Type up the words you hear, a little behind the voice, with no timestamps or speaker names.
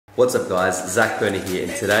What's up guys, Zac Perna here,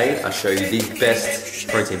 and today I show you the best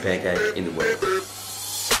protein pancake in the world.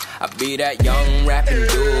 I be that young rapping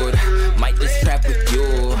dude, might just trap with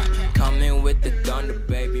you. Coming with the thunder,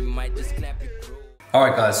 baby, might just clap it through.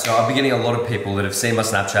 Alright guys, so I've been getting a lot of people that have seen my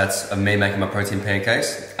Snapchats of me making my protein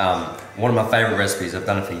pancakes. One of my favourite recipes, I've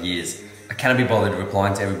done it for years. I cannot be bothered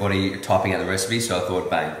replying to everybody typing out the recipe, so I thought,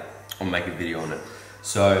 bang, I'll make a video on it.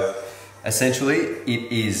 So, essentially,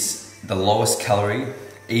 it is the lowest calorie,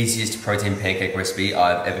 easiest protein pancake recipe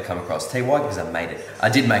I've ever come across. Tell you why? Because I made it. I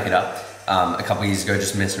did make it up a couple of years ago,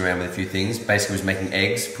 just messing around with a few things. Basically was making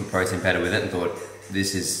eggs, put protein powder with it, and thought,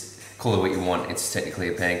 this is, call it what you want, it's technically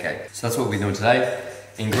a pancake. So that's what we'll be doing today.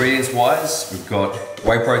 Ingredients wise, we've got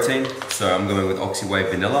whey protein, so I'm going with Oxy Whey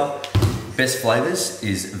Vanilla. Best flavors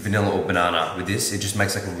is vanilla or banana with this. It just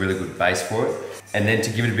makes like a really good base for it. And then to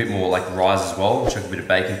give it a bit more like rise as well, chuck a bit of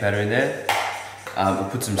baking powder in there. We'll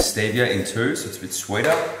put some stevia in too, so it's a bit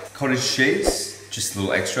sweeter. Cottage cheese, just a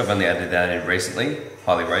little extra. I've only added that in recently,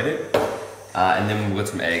 highly rated. And then we've got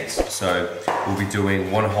some eggs. So we'll be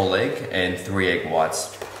doing 1 whole egg and 3 egg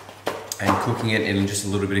whites. And cooking it in just a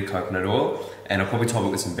little bit of coconut oil. And I'll probably top it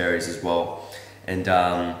with some berries as well. And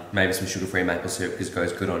maybe some sugar-free maple syrup because it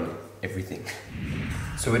goes good on everything.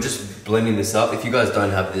 So we're just blending this up. If you guys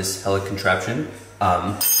don't have this hella contraption,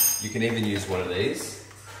 you can even use one of these.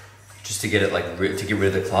 Just to get it like, to get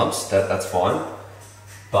rid of the clumps, that's fine.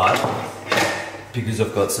 But, because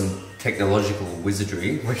I've got some technological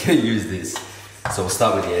wizardry, we're gonna use this. So we'll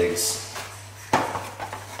start with the eggs.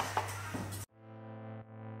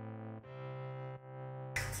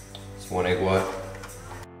 It's 1 egg white.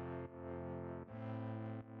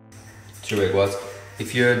 2 egg whites.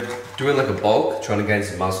 If you're doing like a bulk, trying to gain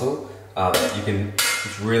some muscle,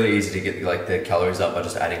 it's really easy to get like the calories up by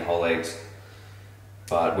just adding whole eggs.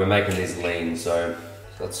 But we're making these lean, so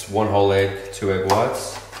that's 1 whole egg, 2 egg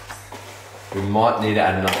whites. We might need to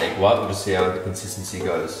add another egg white, we'll just see how the consistency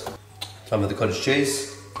goes. Time for the cottage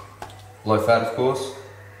cheese. Low fat, of course.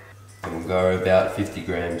 And we'll go about 50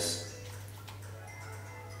 grams.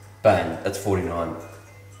 Bang, that's 49.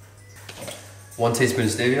 1 teaspoon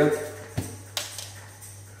of stevia.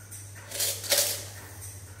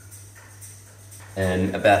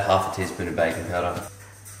 And about half a teaspoon of baking powder.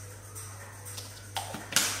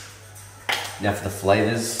 Now for the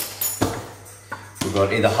flavors, we've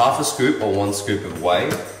got either half a scoop or 1 scoop of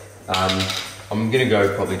whey. I'm gonna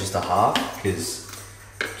go probably just a half because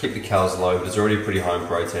keep the calories low, but it's already pretty high in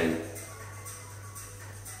protein.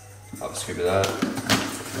 Half a scoop of that.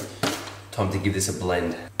 Time to give this a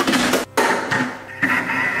blend.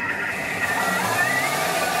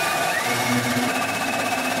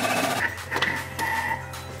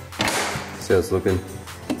 See how it's looking?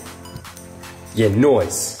 Yeah,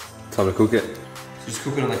 nice. Time to cook it. So just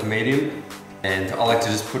cook it on like a medium, and I like to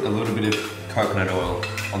just put a little bit of coconut oil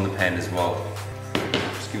on the pan as well.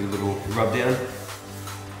 Just give it a little rub down.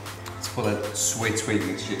 Let's put that sweet, sweet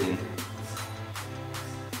mixture in.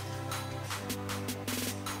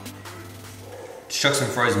 Chuck some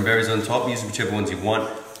frozen berries on top, use whichever ones you want.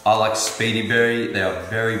 I like Speedy Berry, they are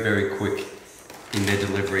very, very quick in their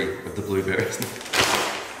delivery of the blueberries.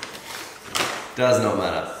 Does not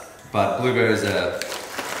matter, but blueberries are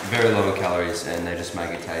very low in calories and they just make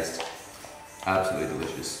it taste absolutely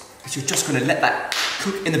delicious. So you're just gonna let that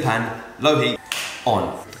cook in the pan, low heat,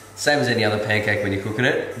 on. Same as any other pancake when you're cooking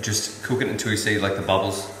it, just cook it until you see like the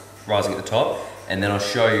bubbles rising at the top, and then I'll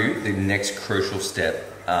show you the next crucial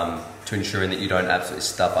step to ensuring that you don't absolutely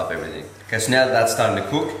stuff up everything. Okay, so now that that's starting to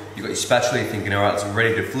cook, you've got your spatula, you're thinking, all right, so I'm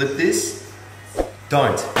ready to flip this.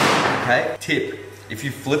 Don't, okay? Tip, if you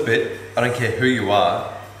flip it, I don't care who you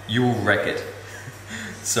are, you will wreck it.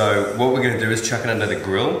 So what we're gonna do is chuck it under the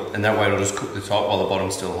grill, and that way it'll just cook the top while the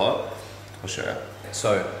bottom's still hot. I'll show you.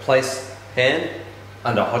 So place pan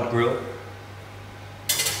under hot grill,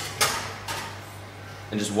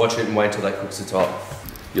 and just watch it and wait till that cooks the top.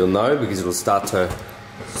 You'll know because it'll start to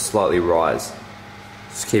slightly rise.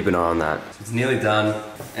 Just keep an eye on that. So it's nearly done,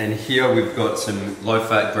 and here we've got some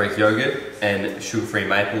low-fat Greek yogurt and sugar-free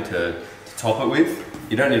maple to top it with.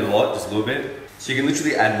 You don't need a lot, just a little bit. So you can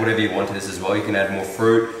literally add whatever you want to this as well. You can add more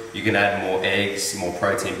fruit, you can add more eggs, more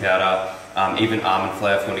protein powder, even almond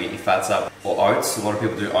flour if you want to get your fats up, or oats. A lot of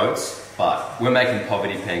people do oats, but we're making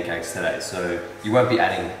poverty pancakes today, so you won't be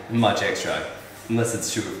adding much extra unless it's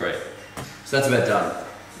sugar-free. So that's about done.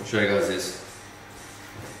 I'll show you guys this.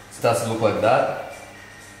 It starts to look like that.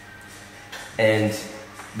 And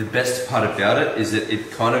the best part about it is that it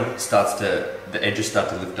kind of starts to, the edges start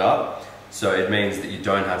to lift up. So it means that you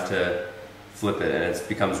don't have to flip it, and it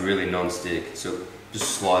becomes really non-stick, so it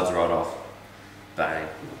just slides right off. Bang.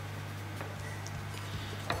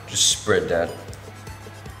 Just spread that.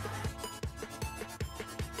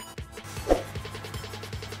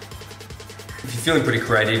 If you're feeling pretty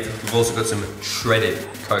creative, we've also got some shredded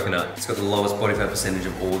coconut. It's got the lowest body fat percentage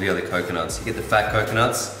of all the other coconuts. You get the fat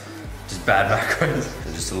coconuts, just bad macros.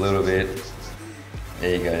 So just a little bit.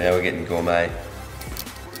 There you go, now we're getting gourmet.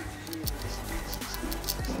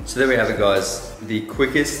 So there we have it, guys. The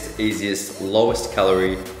quickest, easiest, lowest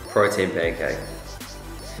calorie protein pancake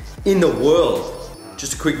in the world.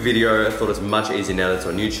 Just a quick video. I thought it's much easier now that it's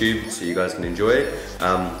on YouTube, so you guys can enjoy it.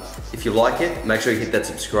 If you like it, make sure you hit that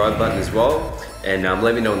subscribe button as well, and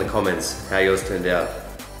let me know in the comments how yours turned out,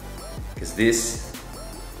 because this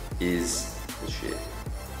is the shit.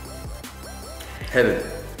 Heaven,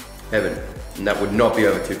 heaven, and that would not be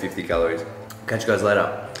over 250 calories. Catch you guys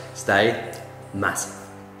later. Stay massive.